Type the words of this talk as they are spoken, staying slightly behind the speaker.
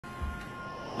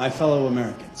My fellow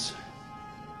Americans,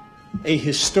 a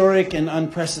historic and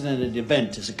unprecedented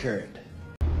event has occurred.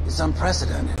 It's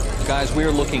unprecedented. Guys, we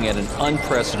are looking at an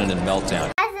unprecedented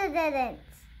meltdown. Unprecedented.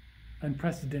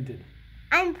 Unprecedented.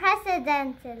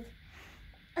 Unprecedented.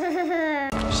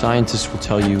 Scientists will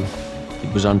tell you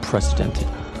it was unprecedented.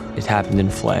 It happened in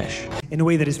a flash. In a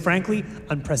way that is frankly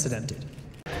unprecedented.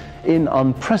 In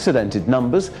unprecedented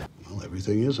numbers. Well,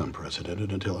 everything is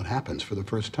unprecedented until it happens for the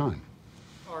first time.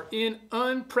 Are in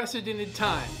unprecedented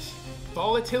times.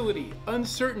 Volatility,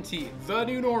 uncertainty, the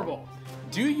new normal.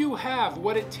 Do you have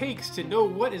what it takes to know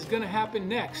what is going to happen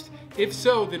next? If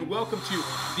so, then welcome to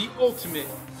the Ultimate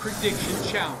Prediction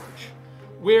Challenge,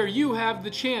 where you have the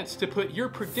chance to put your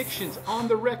predictions on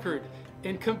the record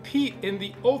and compete in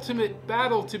the ultimate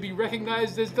battle to be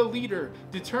recognized as the leader,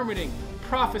 determining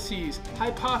prophecies,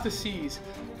 hypotheses,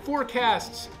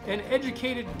 forecasts, and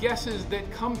educated guesses that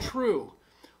come true.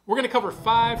 We're going to cover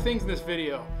 5 things in this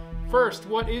video. First,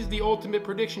 what is the Ultimate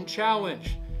Prediction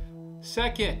Challenge?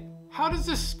 Second, how does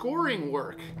the scoring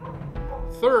work?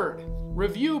 Third,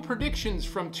 review predictions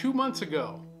from 2 months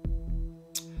ago.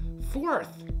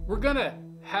 Fourth, we're going to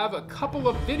have a couple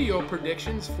of video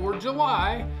predictions for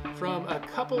July from a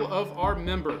couple of our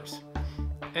members.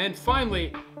 And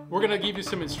finally, we're going to give you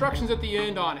some instructions at the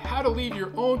end on how to leave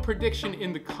your own prediction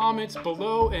in the comments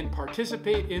below and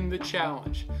participate in the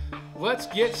challenge. Let's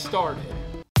get started.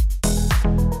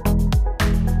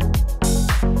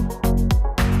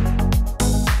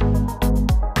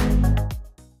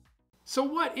 So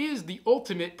what is the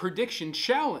Ultimate Prediction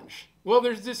Challenge? Well,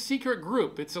 there's this secret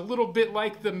group. It's a little bit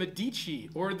like the Medici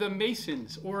or the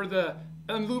Masons or the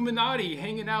Illuminati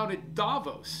hanging out at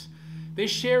Davos. They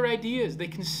share ideas, they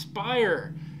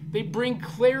conspire, they bring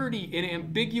clarity in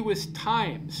ambiguous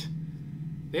times.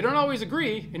 They don't always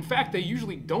agree. In fact, they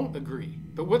usually don't agree.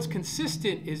 But what's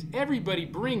consistent is everybody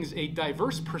brings a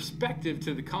diverse perspective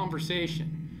to the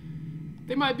conversation.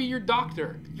 They might be your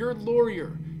doctor, your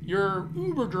lawyer, your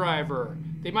Uber driver.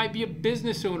 They might be a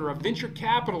business owner, a venture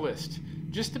capitalist.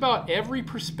 Just about every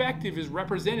perspective is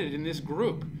represented in this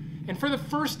group. And for the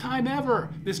first time ever,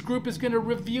 this group is going to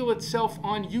reveal itself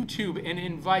on YouTube and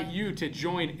invite you to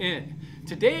join in.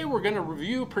 Today, we're going to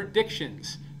review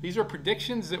predictions. These are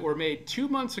predictions that were made 2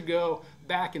 months ago,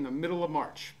 back in the middle of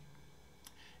March.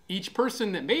 Each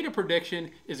person that made a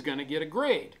prediction is going to get a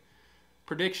grade.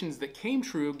 Predictions that came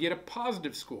true get a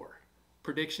positive score.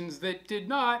 Predictions that did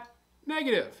not,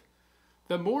 negative.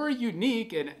 The more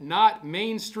unique and not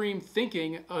mainstream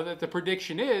thinking that the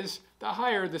prediction is, the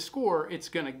higher the score it's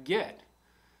going to get.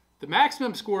 The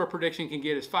maximum score a prediction can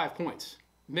get is 5 points.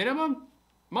 Minimum,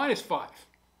 -5.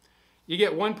 You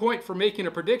get 1 point for making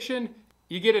a prediction.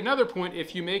 You get another point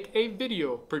if you make a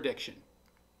video prediction.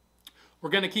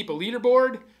 We're going to keep a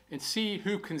leaderboard and see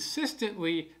who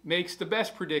consistently makes the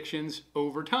best predictions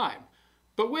over time.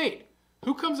 But wait,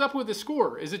 who comes up with the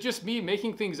score? Is it just me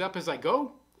making things up as I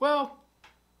go? Well,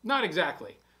 not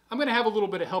exactly. I'm going to have a little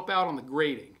bit of help out on the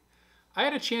grading. I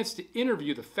had a chance to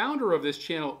interview the founder of this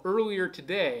channel earlier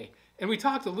today, and we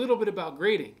talked a little bit about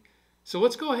grading. So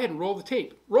let's go ahead and roll the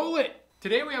tape. Roll it!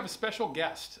 Today we have a special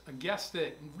guest, a guest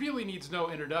that really needs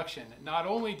no introduction. Not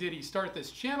only did he start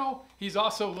this channel, he's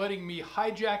also letting me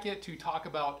hijack it to talk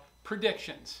about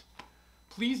predictions.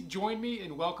 Please join me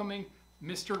in welcoming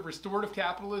Mr. Restorative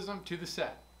Capitalism to the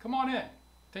set. Come on in,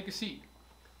 take a seat.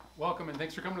 Welcome and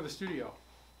thanks for coming to the studio.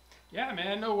 Yeah,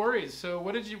 man, no worries. So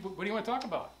what do you want to talk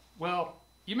about? Well,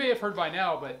 you may have heard by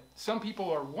now, but some people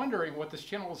are wondering what this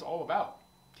channel is all about.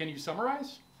 Can you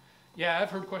summarize? Yeah, I've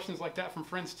heard questions like that from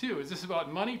friends too. Is this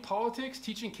about money, politics,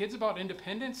 teaching kids about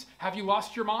independence? Have you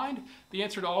lost your mind? The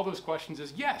answer to all those questions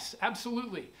is yes,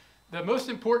 absolutely. The most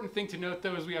important thing to note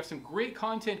though is we have some great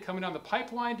content coming down the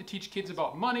pipeline to teach kids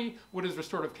about money. What does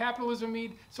restorative capitalism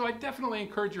mean? So I definitely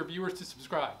encourage your viewers to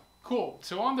subscribe. Cool,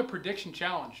 so on the prediction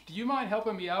challenge, do you mind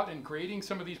helping me out in grading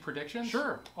some of these predictions?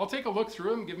 Sure, I'll take a look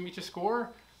through them, give them each a score.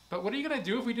 But what are you gonna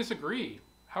do if we disagree?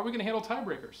 How are we gonna handle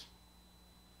tiebreakers?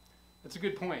 That's a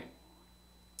good point.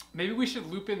 Maybe we should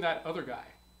loop in that other guy,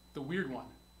 the weird one.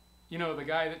 You know, the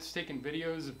guy that's taking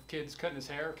videos of kids cutting his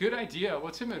hair. Good idea.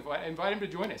 Let's invite him to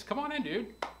join us. Come on in,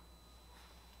 dude.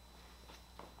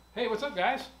 Hey, what's up,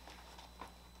 guys?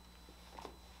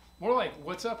 More like,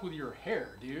 what's up with your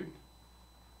hair, dude?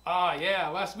 Ah, yeah,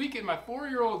 last weekend my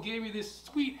 4-year-old gave me this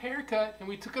sweet haircut and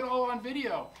we took it all on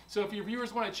video. So if your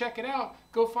viewers want to check it out,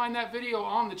 go find that video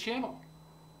on the channel.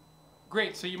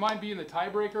 Great, so you mind being the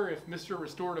tiebreaker if Mr.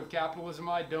 Restorative Capitalism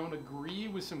and I don't agree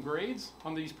with some grades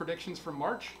on these predictions from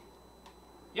March?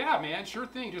 Yeah, man, sure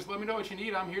thing. Just let me know what you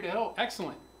need. I'm here to help.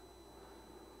 Excellent.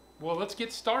 Well, let's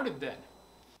get started then.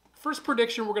 First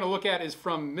prediction we're going to look at is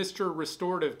from Mr.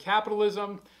 Restorative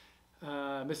Capitalism.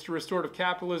 Mr. Restorative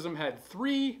Capitalism had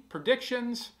 3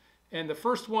 predictions, and the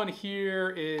first one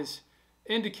here is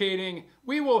indicating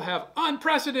we will have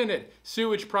unprecedented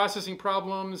sewage processing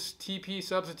problems, TP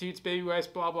substitutes, baby wipes,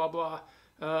 blah, blah, blah,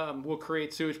 will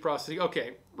create sewage processing.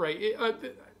 Okay, right.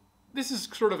 This is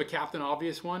sort of a Captain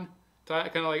Obvious one.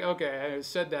 Kind of like, okay, I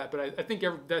said that, but I think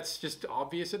that's just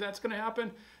obvious that that's going to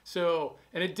happen. So,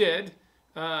 and it did.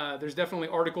 There's definitely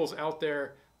articles out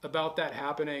there about that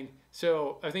happening.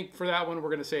 So I think for that one, we're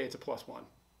going to say it's a +1.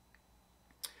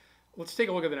 Let's take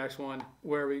a look at the next one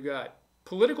where we've got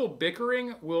political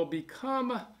bickering will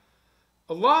become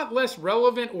a lot less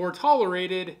relevant or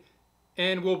tolerated,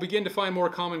 and we'll begin to find more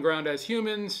common ground as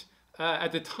humans.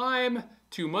 At the time,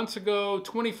 2 months ago,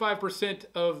 25%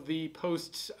 of the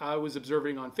posts I was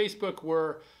observing on Facebook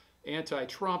were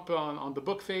anti-Trump on the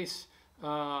book face.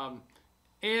 And,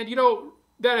 you know,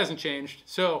 that hasn't changed.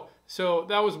 So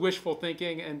that was wishful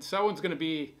thinking, and so that one's going to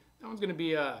be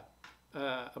a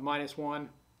 -1.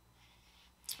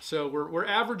 So we're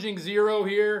averaging 0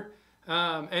 here.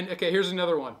 And okay, here's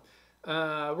another one.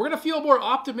 We're going to feel more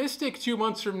optimistic 2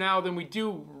 months from now than we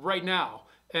do right now.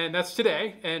 And that's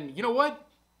today. And you know what?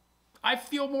 I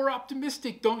feel more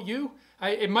optimistic, don't you?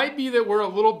 It might be that we're a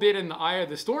little bit in the eye of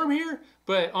the storm here,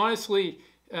 but honestly,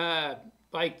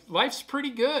 like life's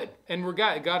pretty good. And we're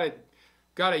got a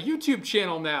YouTube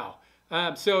channel now.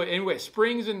 So anyway,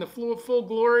 spring's in the full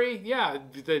glory. Yeah,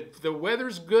 the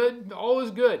weather's good. All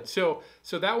is good. So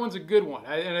that one's a good one.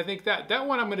 And I think that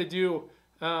one I'm going to do.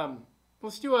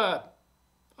 Let's do a.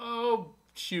 Oh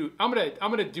shoot! I'm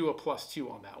gonna do a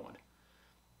 +2 on that one.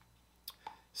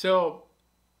 So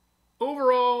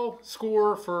overall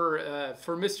score for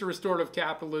Mr. Restorative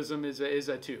Capitalism is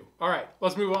a 2. All right,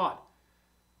 let's move on.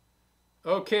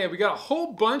 Okay, we got a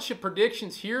whole bunch of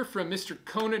predictions here from Mr.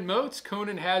 Conan Motes.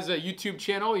 Conan has a YouTube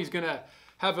channel. He's going to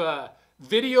have a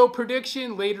video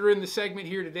prediction later in the segment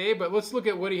here today, but let's look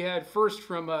at what he had first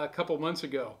from a couple months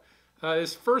ago.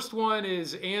 His first one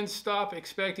is, and stop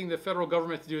expecting the federal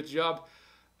government to do its job.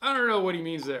 I don't know what he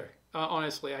means there,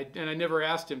 honestly, and I never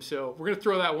asked him, so we're going to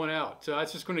throw that one out. So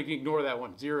that's just going to ignore that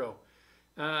one, 0.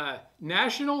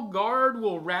 National Guard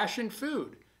will ration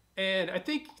food. And I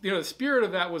think, you know, the spirit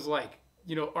of that was like,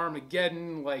 you know,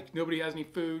 Armageddon, like nobody has any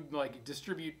food, like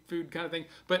distribute food kind of thing.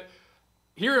 But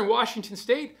here in Washington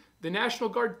State, the National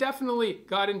Guard definitely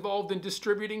got involved in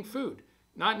distributing food.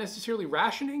 Not necessarily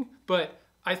rationing, but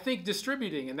I think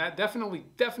distributing, and that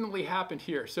definitely happened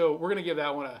here. So we're going to give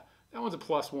that one that one's a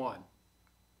 +1.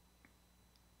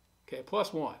 Okay,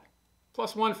 +1.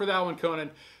 +1 for that one, Conan.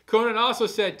 Conan also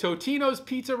said Totino's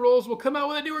Pizza Rolls will come out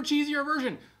with a newer, cheesier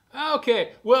version.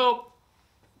 Okay, well,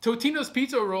 Totino's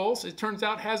Pizza Rolls, it turns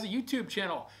out, has a YouTube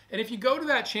channel. And if you go to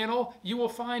that channel, you will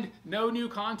find no new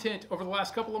content over the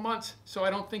last couple of months. So I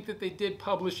don't think that they did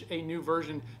publish a new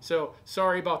version. So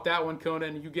sorry about that one,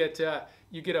 Conan. You get a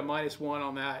 -1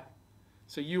 on that.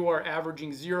 So you are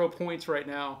averaging 0 points right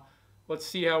now. Let's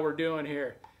see how we're doing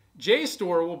here.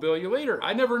 JSTOR will bill you later.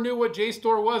 I never knew what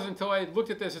JSTOR was until I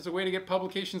looked at this. It's a way to get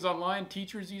publications online.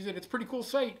 Teachers use it. It's a pretty cool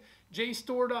site,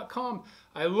 JSTOR.com.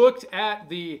 I looked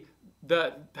at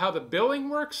how the billing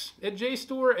works at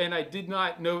JSTOR, and I did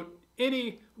not note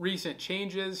any recent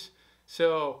changes.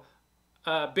 So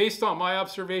based on my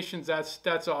observations,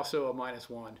 that's also a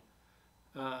 -1.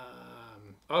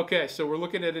 Okay, so we're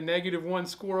looking at a -1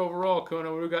 score overall.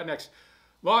 Conan, what do we got next?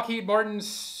 Lockheed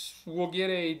Martin's will get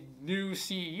a new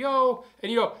CEO.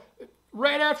 And, you know,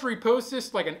 right after he posted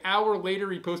this, like an hour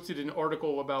later, he posted an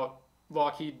article about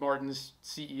Lockheed Martin's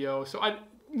CEO. So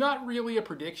not really a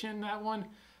prediction, that one.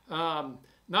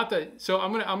 So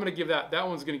I'm gonna give that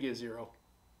one's gonna get 0.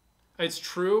 It's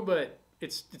true, but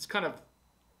it's kind of,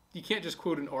 you can't just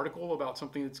quote an article about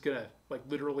something that's gonna like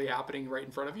literally happening right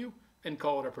in front of you and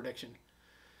call it a prediction.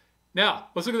 Now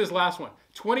let's look at this last one.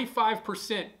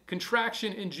 25%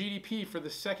 contraction in GDP for the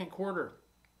second quarter.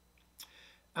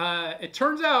 It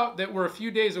turns out that we're a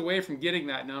few days away from getting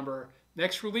that number.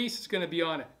 Next release is going to be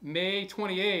on May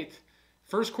 28th.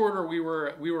 First quarter, we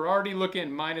were already looking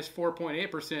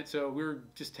 -4.8%, so we were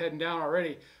just heading down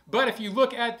already. But if you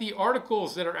look at the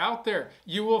articles that are out there,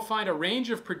 you will find a range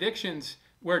of predictions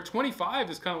where 25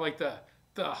 is kind of like the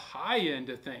high end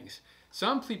of things.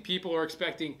 Some people are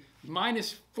expecting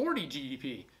 -40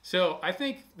 GDP. So I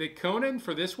think that Conan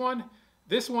for this one,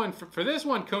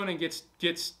 Conan gets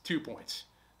 2 points.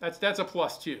 That's a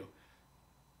 +2.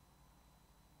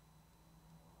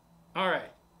 All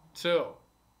right, so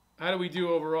how do we do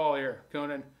overall here,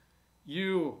 Conan?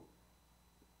 You're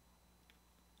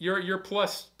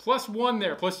 +1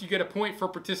 there. Plus you get a point for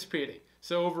participating.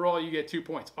 So overall, you get 2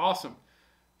 points. Awesome.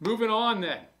 Moving on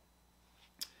then.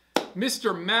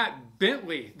 Mr. Matt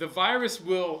Bentley, the virus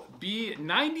will be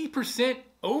 90%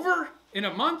 over in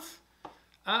a month?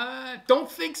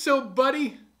 Don't think so,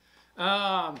 buddy.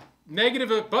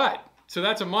 Negative, but, so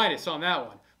that's a minus on that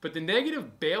one. But the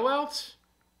negative bailouts,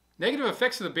 negative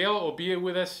effects of the bailout will be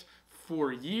with us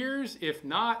for years, if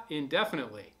not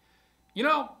indefinitely. You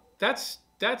know, that's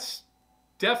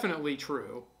definitely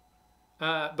true.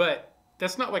 But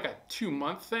that's not like a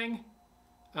 2-month thing.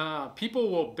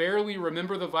 People will barely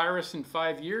remember the virus in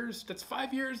 5 years. That's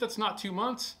 5 years. That's not 2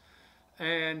 months.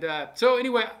 And so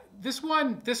anyway, this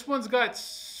one's got,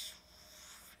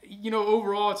 you know,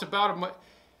 overall it's about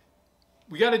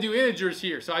we got to do integers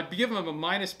here. So I'd give him a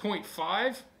minus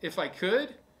 0.5 if I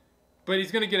could, but he's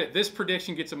going to get it. This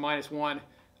prediction gets a -1.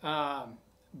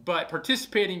 But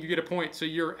participating, you get a point. So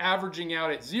you're averaging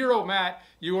out at 0, Matt.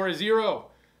 You are a 0.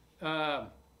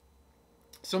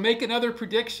 So make another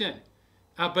prediction.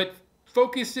 But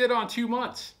focus it on 2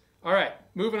 months. All right,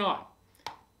 moving on.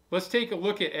 Let's take a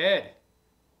look at Ed.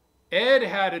 Ed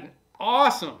had an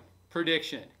awesome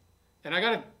prediction. And I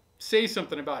got to say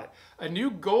something about it. A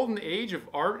new golden age of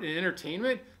art and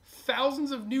entertainment.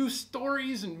 Thousands of new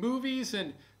stories and movies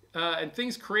and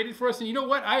things created for us. And you know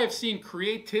what? I have seen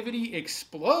creativity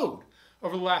explode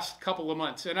over the last couple of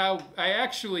months. And I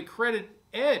actually credit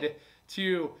Ed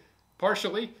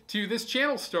partially to this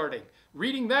channel starting.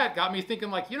 Reading that got me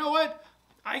thinking like, you know what?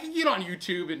 I can get on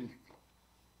YouTube and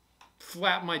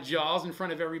flap my jaws in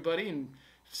front of everybody and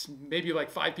maybe like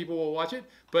 5 people will watch it.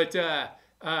 But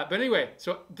anyway,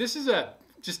 so this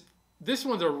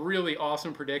one's a really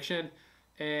awesome prediction.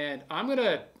 And I'm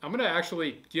gonna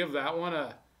actually give that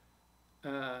one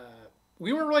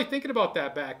we weren't really thinking about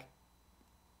that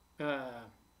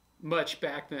much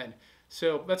back then.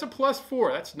 So that's a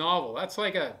 +4. That's novel. That's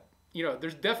like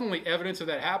there's definitely evidence of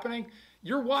that happening.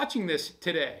 You're watching this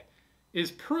today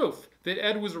is proof that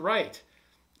Ed was right.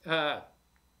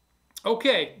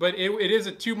 Okay, but it is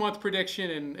a 2-month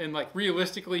prediction, and like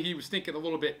realistically, he was thinking a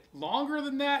little bit longer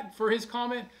than that for his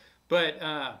comment. But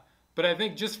I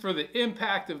think just for the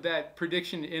impact of that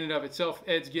prediction in and of itself,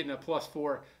 Ed's getting a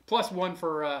 +4, +1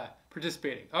 for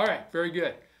participating. All right, very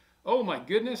good. Oh my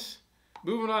goodness.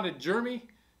 Moving on to Jeremy.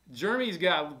 Jeremy's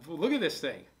got, look at this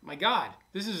thing. My God,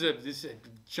 this is a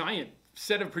giant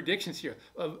set of predictions here.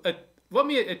 Let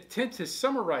me attempt to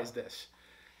summarize this.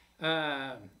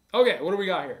 Okay, what do we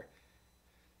got here?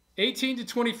 18 to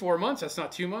 24 months, that's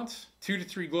not 2 months. 2 to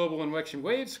 3 global infection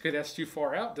waves, okay, that's too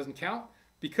far out, doesn't count.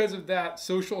 Because of that,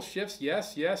 social shifts,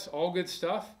 yes, all good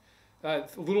stuff. A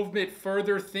little bit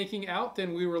further thinking out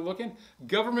than we were looking.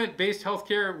 Government-based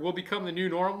healthcare will become the new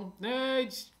normal.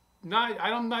 It's not.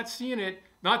 I'm not seeing it.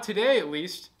 Not today, at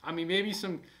least. I mean, maybe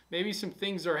some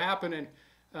things are happening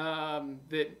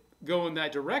that go in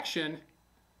that direction,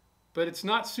 but it's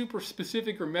not super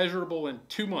specific or measurable in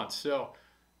 2 months. So,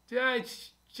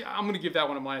 I'm going to give that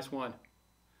one a -1.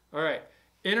 All right.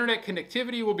 Internet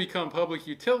connectivity will become public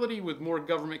utility with more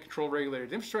government-controlled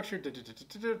regulated infrastructure.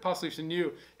 Possibly some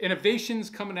new innovations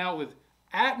coming out with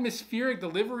atmospheric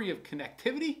delivery of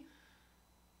connectivity.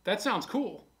 That sounds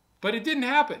cool, but it didn't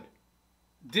happen.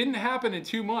 Didn't happen in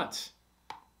 2 months.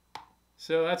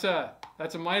 So that's a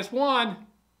 -1.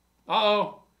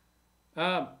 Uh-oh.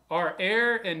 Our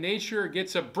air and nature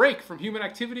gets a break from human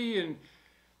activity and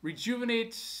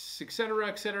rejuvenates,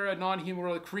 etc., non-human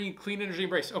world, clean energy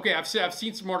embrace. Okay, I've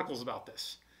seen some articles about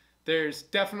this. There's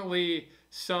definitely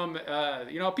some,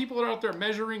 people that are out there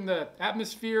measuring the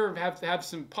atmosphere have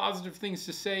some positive things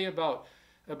to say about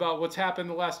what's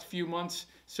happened the last few months.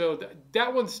 So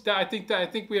that one's, I think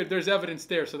there's evidence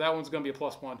there. So that one's going to be a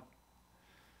 +1.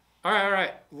 All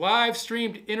right. Live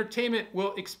streamed entertainment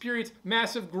will experience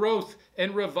massive growth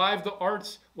and revive the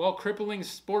arts while crippling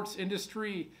sports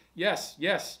industry. Yes,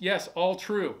 all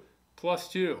true.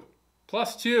 +2.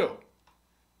 +2.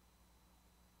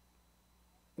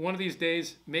 One of these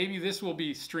days, maybe this will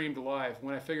be streamed live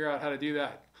when I figure out how to do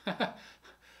that.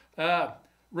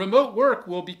 Remote work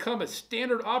will become a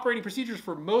standard operating procedures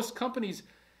for most companies,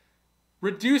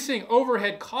 reducing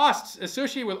overhead costs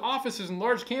associated with offices and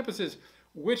large campuses,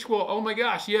 which will, oh my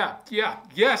gosh, yes.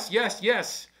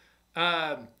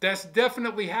 That's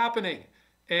definitely happening.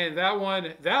 And that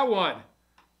one,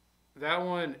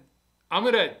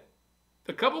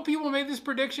 a couple people made this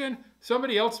prediction.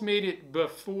 Somebody else made it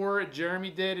before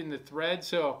Jeremy did in the thread.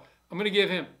 So I'm going to give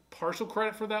him partial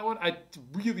credit for that one.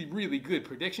 Really, really good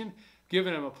prediction.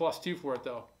 Giving him a +2 for it,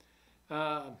 though.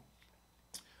 All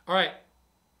right.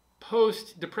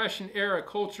 Post-Depression era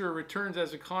culture returns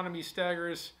as economy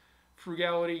staggers.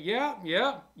 Frugality. Yep.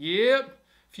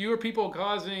 Fewer people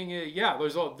causing, yeah,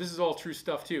 this is all true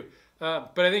stuff too.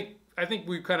 But I think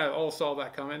we kind of all saw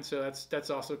that coming. So that's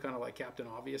also kind of like Captain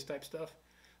Obvious type stuff.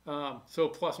 So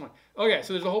 +1. Okay,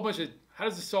 so there's a whole bunch of, how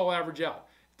does this all average out?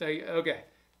 Okay,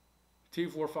 2,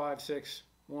 4, 5, 6,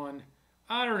 1.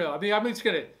 I don't know. I mean, I'm just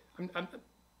gonna.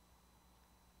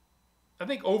 I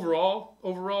think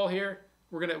overall here,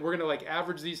 we're gonna like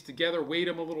average these together, weight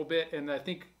them a little bit, and I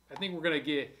think we're gonna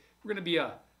give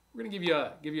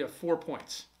you 4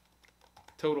 points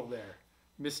total there,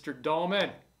 Mr.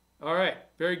 Dahlman. All right,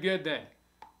 very good then.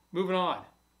 Moving on,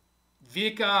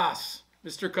 Vikas,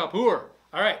 Mr. Kapoor.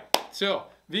 All right, so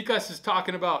Vikas is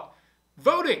talking about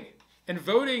voting, and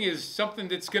voting is something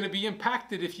that's going to be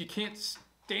impacted if you can't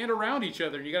stand around each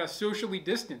other and you got to socially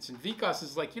distance. And Vikas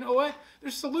is like, you know what?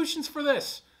 There's solutions for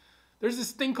this. There's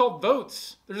this thing called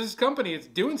votes. There's this company that's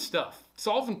doing stuff,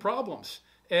 solving problems.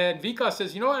 And Vikas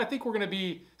says, you know what? I think we're going to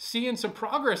be seeing some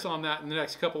progress on that in the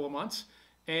next couple of months.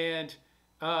 And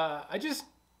I just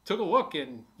took a look,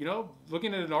 and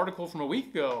looking at an article from a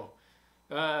week ago,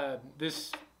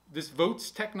 this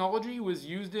votes technology was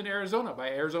used in Arizona by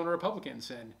Arizona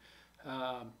Republicans, and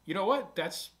you know what?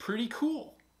 That's pretty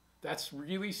cool. That's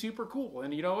really super cool.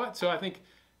 And you know what? So I think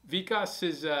Vikas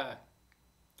is,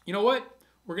 you know what?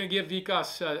 We're going to give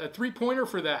Vikas a 3-pointer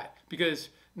for that, because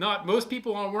not most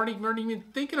people weren't even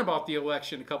thinking about the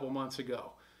election a couple months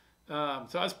ago.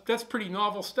 So that's pretty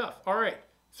novel stuff. All right,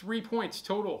 3 points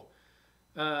total.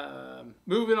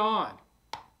 Moving on.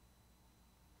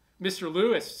 Mr.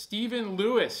 Lewis, Stephen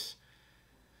Lewis.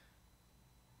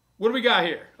 What do we got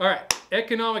here? All right.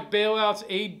 Economic bailouts,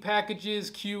 aid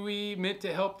packages, QE meant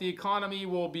to help the economy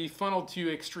will be funneled to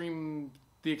the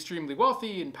extremely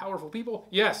wealthy and powerful people.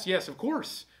 Yes, of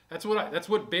course. That's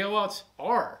what bailouts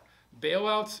are.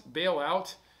 Bailouts bail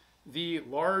out the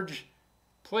large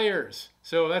players.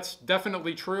 So that's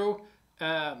definitely true.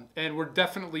 And we're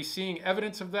definitely seeing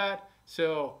evidence of that.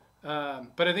 So,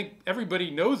 but I think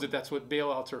everybody knows that that's what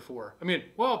bailouts are for. I mean,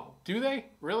 well, do they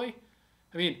really?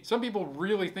 I mean, some people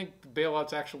really think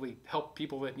bailouts actually help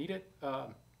people that need it.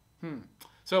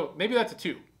 So maybe that's a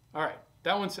 2. All right,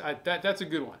 that's a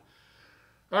good one.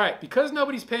 All right, because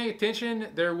nobody's paying attention,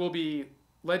 there will be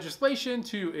legislation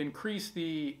to increase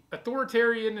the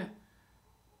authoritarian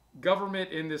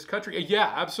government in this country.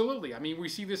 Yeah, absolutely. I mean, we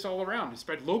see this all around,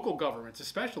 especially local governments,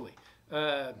 especially.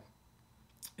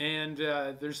 And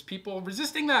there's people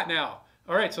resisting that now.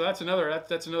 All right, so that's another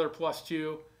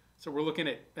 +2. So we're looking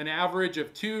at an average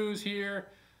of 2s here.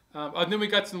 And then we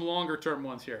got some longer term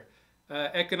ones here.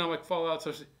 Economic fallout.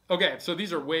 Okay, so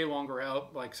these are way longer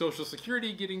out, like Social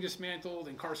Security getting dismantled,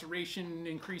 incarceration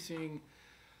increasing.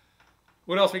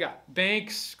 What else we got?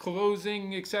 Banks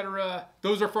closing, etc.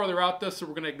 Those are farther out though, so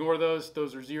we're gonna ignore those.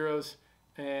 Those are 0s.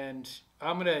 And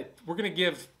we're gonna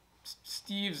give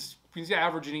Steve's, he's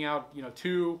averaging out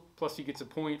 2, plus he gets a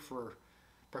point for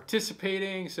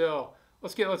participating. So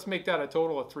let's make that a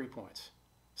total of 3 points.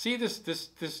 See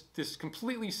this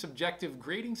completely subjective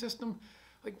grading system?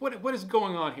 Like what is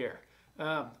going on here?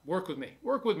 Work with me.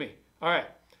 All right.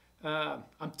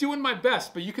 I'm doing my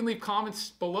best, but you can leave comments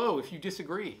below if you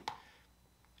disagree.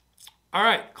 All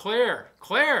right, Claire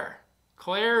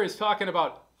is talking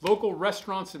about local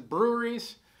restaurants and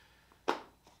breweries.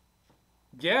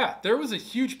 Yeah, there was a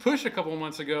huge push a couple of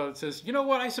months ago that says, you know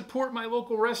what, I support my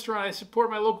local restaurant, I support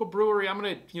my local brewery, I'm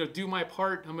going to do my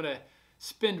part, I'm going to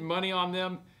spend money on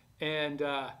them. And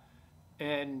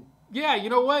yeah, you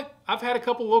know what, I've had a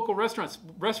couple local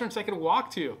restaurants I could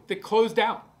walk to that closed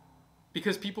down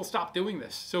because people stopped doing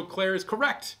this. So Claire is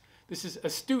correct. This is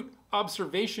astute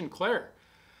observation, Claire.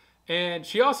 And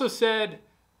she also said,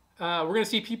 we're going to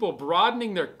see people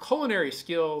broadening their culinary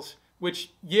skills.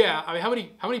 Which, yeah, I mean,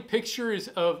 how many pictures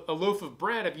of a loaf of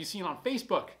bread have you seen on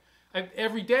Facebook?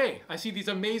 Every day, I see these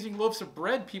amazing loaves of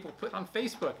bread people put on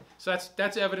Facebook. So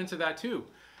that's evidence of that too.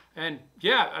 And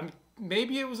yeah, I mean,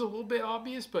 maybe it was a little bit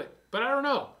obvious, but I don't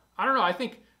know. I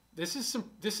think this is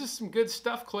some good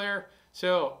stuff, Claire.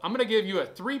 So I'm gonna give you a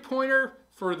 3-pointer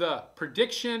for the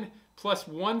prediction, plus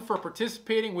 1 for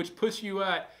participating, which puts you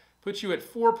at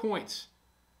 4 points.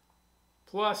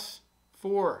 Plus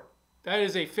 4. That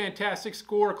is a fantastic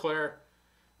score, Claire.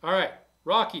 All right,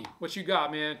 Rocky, what you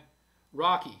got, man?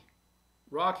 Rocky,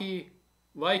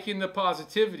 liking the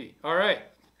positivity. All right,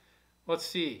 let's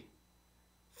see.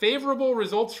 Favorable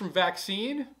results from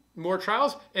vaccine, more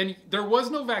trials. And there was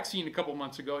no vaccine a couple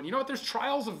months ago. And you know what? There's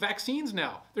trials of vaccines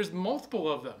now. There's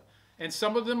multiple of them. And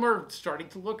some of them are starting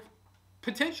to look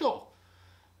potential.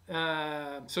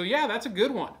 So yeah, that's a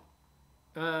good one.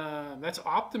 That's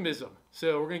optimism.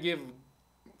 So we're going to give...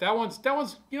 That one's,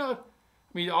 I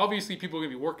mean, obviously people are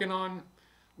going to be working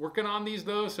working on these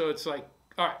though, so it's like,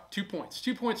 all right, 2 points.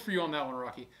 2 points for you on that one,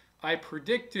 Rocky. I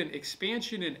predict an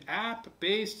expansion in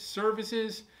app-based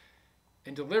services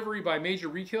and delivery by major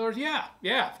retailers.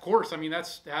 Yeah, of course. I mean,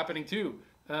 that's happening too.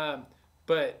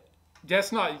 But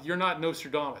that's not, you're not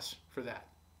Nostradamus for that.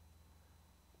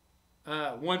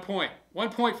 1 point. 1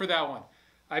 point for that one.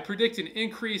 I predict an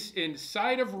increase in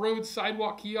side-of-road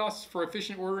sidewalk kiosks for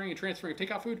efficient ordering and transferring of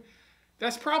takeout food.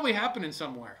 That's probably happening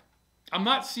somewhere. I'm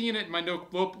not seeing it in my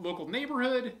local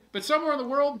neighborhood, but somewhere in the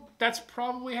world, that's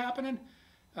probably happening.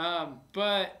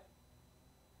 But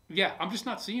yeah, I'm just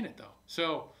not seeing it though.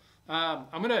 So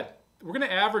we're gonna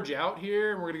average out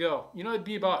here, and we're gonna go. You know, it'd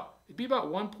be about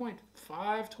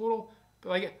 1.5 total. But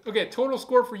like, okay, total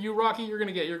score for you, Rocky. You're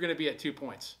gonna be at 2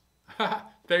 points.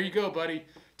 There you go, buddy.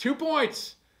 2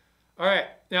 points. All right.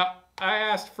 Now I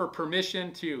asked for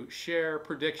permission to share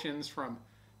predictions from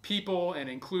people and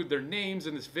include their names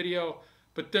in this video,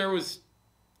 but there was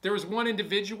one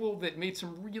individual that made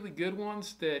some really good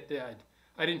ones that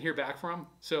I didn't hear back from,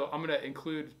 so I'm gonna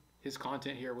include his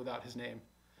content here without his name.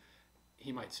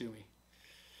 He might sue me,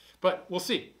 but we'll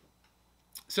see.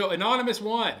 So anonymous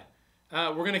one,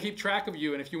 we're gonna keep track of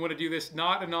you, and if you want to do this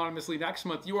not anonymously next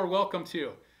month, you are welcome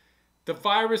to. The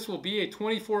virus will be a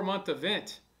 24-month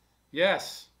event.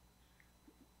 Yes,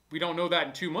 we don't know that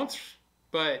in 2 months,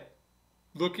 but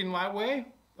looking that way.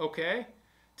 Okay,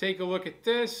 take a look at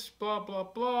this, blah, blah,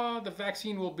 blah. The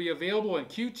vaccine will be available in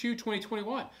Q2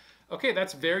 2021. Okay,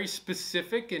 that's very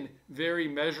specific and very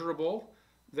measurable.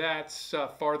 That's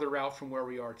farther out from where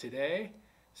we are today.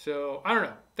 So I don't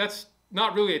know. That's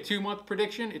not really a 2 month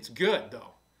prediction. It's good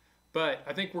though, but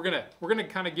I think we're gonna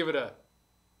kind of give it a.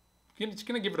 It's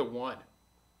gonna give it a 1,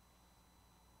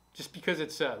 just because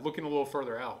it's looking a little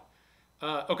further out.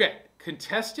 Okay,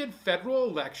 contested federal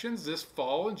elections this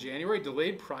fall in January,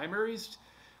 delayed primaries,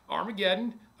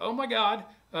 Armageddon, oh my God,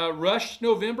 rushed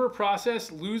November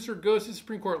process, loser goes to the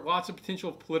Supreme Court, lots of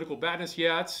potential political badness.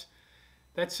 Yeah,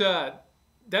 that's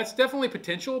definitely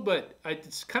potential, but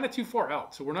it's kind of too far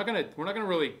out, so we're not gonna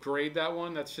really grade that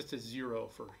one. That's just a 0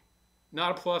 for,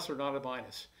 not a plus or not a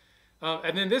minus.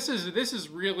 And then this is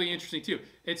really interesting too.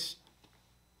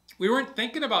 We weren't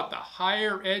thinking about the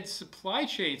higher ed supply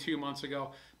chain 2 months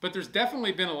ago, but there's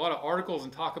definitely been a lot of articles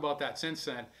and talk about that since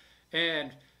then.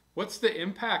 And what's the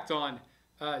impact on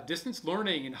distance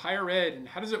learning and higher ed, and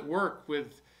how does it work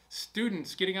with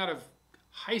students getting out of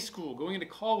high school, going into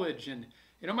college, and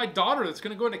my daughter that's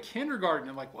going to go into kindergarten.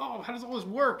 I'm like, wow, how does all this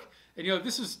work? And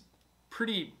this is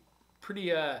pretty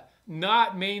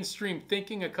not mainstream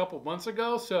thinking a couple months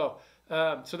ago. So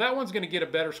that one's going to get a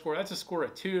better score. That's a score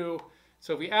of 2.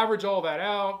 So if we average all that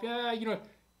out, yeah,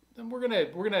 then we're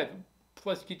gonna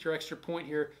plus get your extra point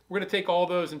here. We're gonna take all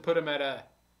those and put them at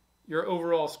your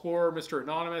overall score. Mr.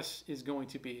 Anonymous is going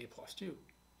to be a +2.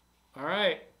 All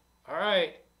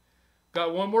right,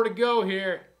 got one more to go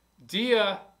here.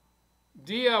 Dia,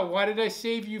 why did I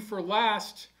save you for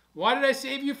last? Why did I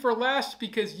save you for last?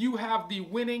 Because you have the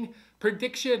winning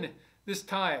prediction this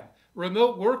time.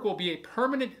 Remote work will be a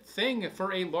permanent thing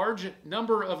for a large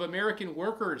number of American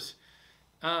workers.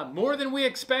 More than we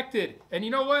expected. And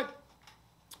you know what?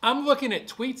 I'm looking at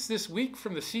tweets this week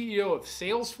from the CEO of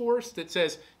Salesforce that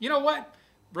says, you know what?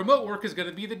 Remote work is going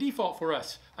to be the default for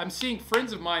us. I'm seeing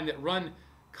friends of mine that run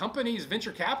companies,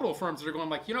 venture capital firms that are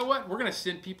going like, you know what? We're going to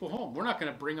send people home. We're not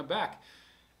going to bring them back.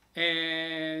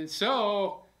 And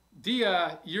so,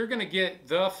 Dia, you're going to get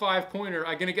the 5-pointer.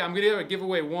 I'm going to give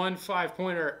away one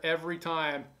 5-pointer every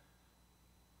time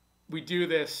we do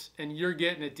this, and you're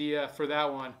getting it, Dia, for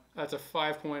that one. That's a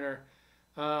 5-pointer.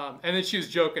 And then she was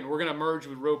joking. We're going to merge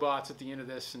with robots at the end of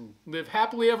this and live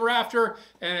happily ever after.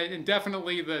 And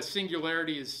definitely the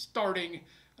singularity is starting.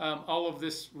 All of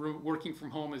this working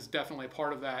from home is definitely a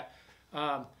part of that.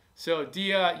 So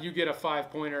Dia, you get a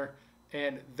 5-pointer.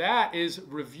 And that is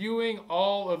reviewing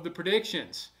all of the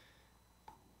predictions.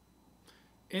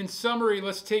 In summary,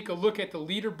 let's take a look at the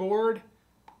leaderboard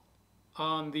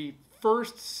on the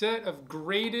first set of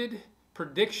graded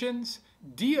predictions.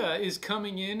 Dia is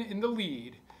coming in the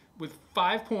lead with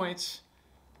 5 points.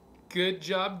 Good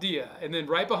job, Dia. And then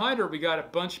right behind her, we got a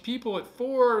bunch of people at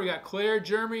 4. We got Claire,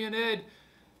 Jeremy, and Ed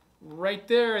right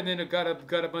there. And then we've got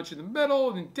a bunch in the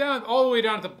middle, and down all the way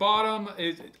down at the bottom.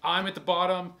 I'm at the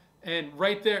bottom, and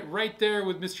right there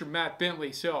with Mr. Matt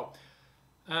Bentley. So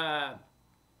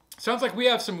sounds like we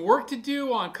have some work to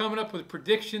do on coming up with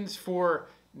predictions for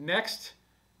next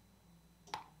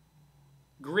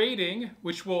grading,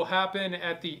 which will happen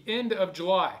at the end of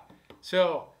July.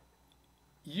 So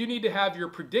you need to have your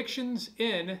predictions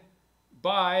in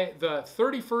by the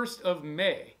 31st of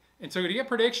May. And so to get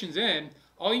predictions in,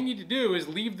 all you need to do is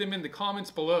leave them in the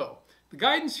comments below. The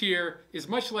guidance here is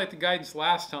much like the guidance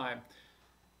last time.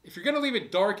 If you're going to leave a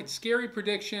dark and scary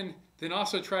prediction, then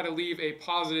also try to leave a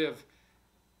positive,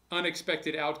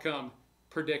 unexpected outcome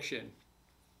prediction.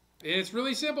 And it's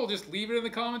really simple. Just leave it in the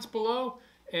comments below.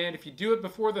 And if you do it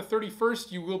before the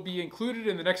 31st, you will be included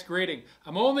in the next grading.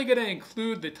 I'm only going to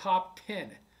include the top 10.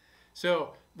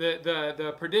 So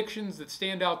the predictions that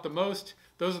stand out the most,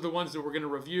 those are the ones that we're going to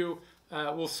review.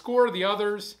 We'll score the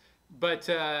others, but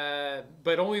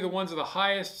only the ones with the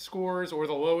highest scores or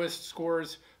the lowest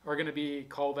scores are going to be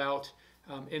called out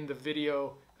in the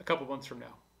video a couple months from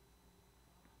now.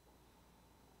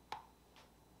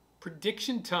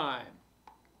 Prediction time.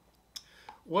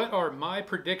 What are my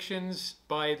predictions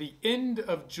by the end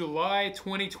of July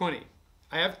 2020?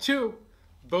 I have two.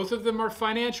 Both of them are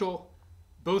financial.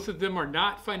 Both of them are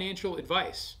not financial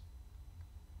advice.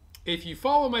 If you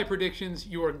follow my predictions,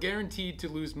 you are guaranteed to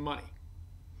lose money.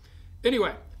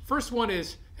 Anyway, first one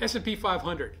is S&P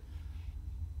 500.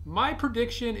 My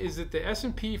prediction is that the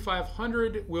S&P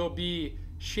 500 will be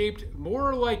shaped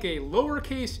more like a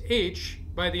lowercase h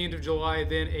by the end of July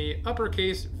than a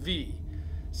uppercase V.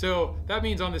 So that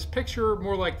means on this picture,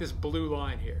 more like this blue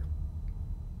line here.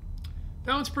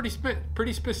 That one's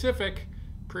pretty specific,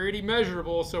 pretty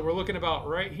measurable. So we're looking about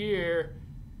right here,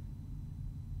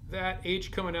 that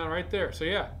H coming down right there. So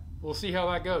yeah, we'll see how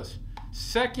that goes.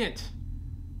 Second,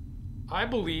 I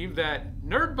believe that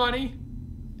nerd money,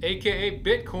 aka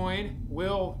Bitcoin,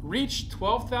 will reach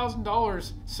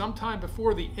 $12,000 sometime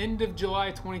before the end of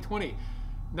July 2020.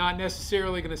 Not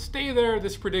necessarily going to stay there.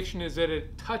 This prediction is that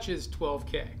it touches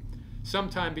 12K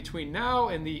sometime between now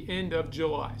and the end of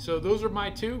July. So those are my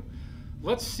two.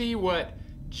 Let's see what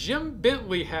Jim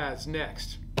Bentley has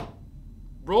next.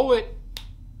 Roll it.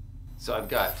 So I've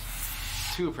got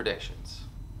two predictions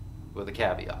with a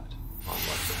caveat on one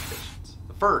of the predictions.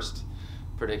 The first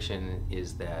prediction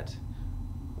is that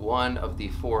one of the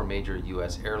 4 major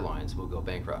U.S. airlines will go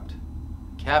bankrupt.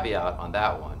 Caveat on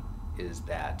that one is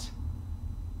that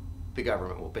the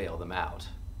government will bail them out.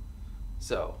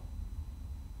 So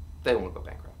they won't go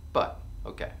bankrupt, but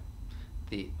okay.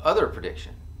 The other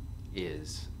prediction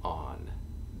is on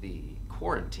the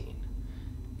quarantine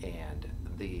and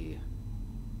the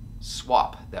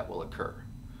swap that will occur.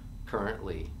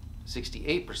 Currently,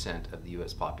 68% of the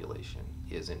US population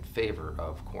is in favor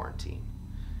of quarantine.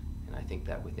 And I think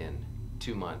that within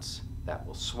 2 months that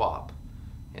will swap,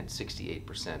 and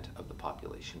 68% of the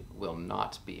population will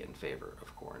not be in favor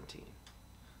of quarantine.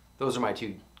 Those are my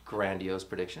two grandiose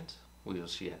predictions. We will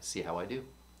see how I do.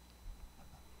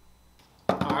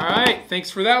 All right, thanks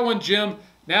for that one, Jim.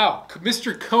 Now,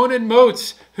 Mr. Conan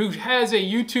Motes, who has a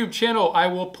YouTube channel, I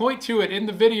will point to it in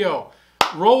the video.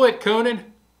 Roll it,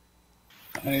 Conan.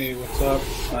 Hey, what's up?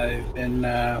 I've been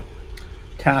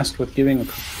tasked with giving a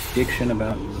prediction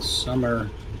about the summer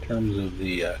in terms of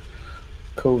the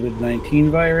COVID-19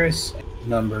 virus.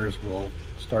 Numbers will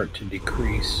start to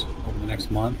decrease over the next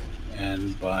month,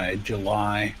 and by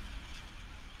July,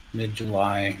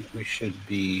 mid-July, we should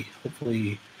be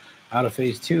hopefully out of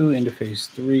phase 2 into phase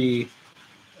 3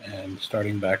 and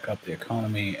starting back up the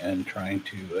economy and trying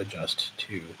to adjust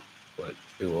to what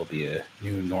it will be a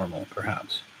new normal,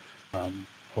 perhaps.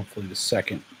 Hopefully the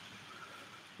second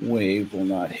wave will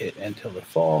not hit until the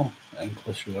fall and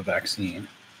closer to a vaccine.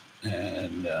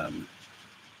 And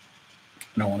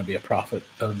I don't want to be a prophet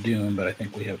of doom, but I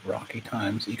think we have rocky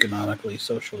times economically,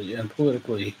 socially, and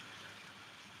politically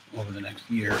over the next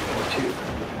year or two.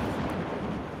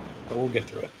 But we'll get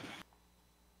through it.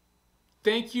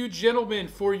 Thank you, gentlemen,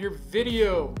 for your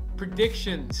video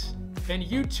predictions. And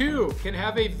you too can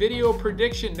have a video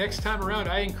prediction next time around.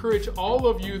 I encourage all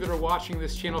of you that are watching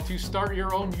this channel to start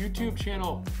your own YouTube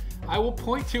channel. I will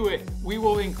point to it. We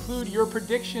will include your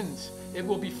predictions. It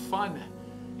will be fun.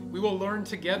 We will learn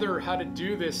together how to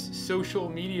do this social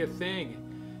media thing.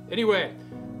 Anyway,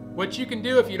 what you can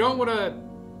do if you don't want to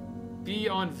be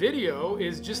on video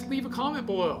is just leave a comment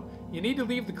below. You need to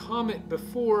leave the comment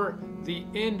before the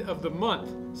end of the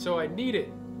month. So I need it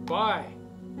by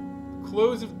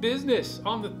close of business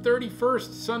on the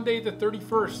 31st, Sunday the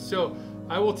 31st. So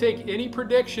I will take any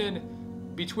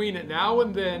prediction between now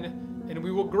and then, and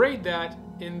we will grade that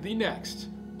in the next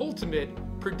Ultimate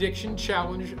Prediction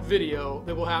Challenge video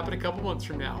that will happen a couple months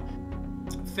from now.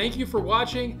 Thank you for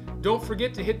watching. Don't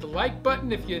forget to hit the like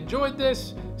button if you enjoyed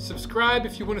this. Subscribe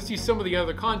if you want to see some of the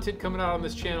other content coming out on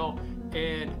this channel,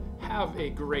 and have a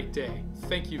great day.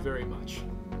 Thank you very much.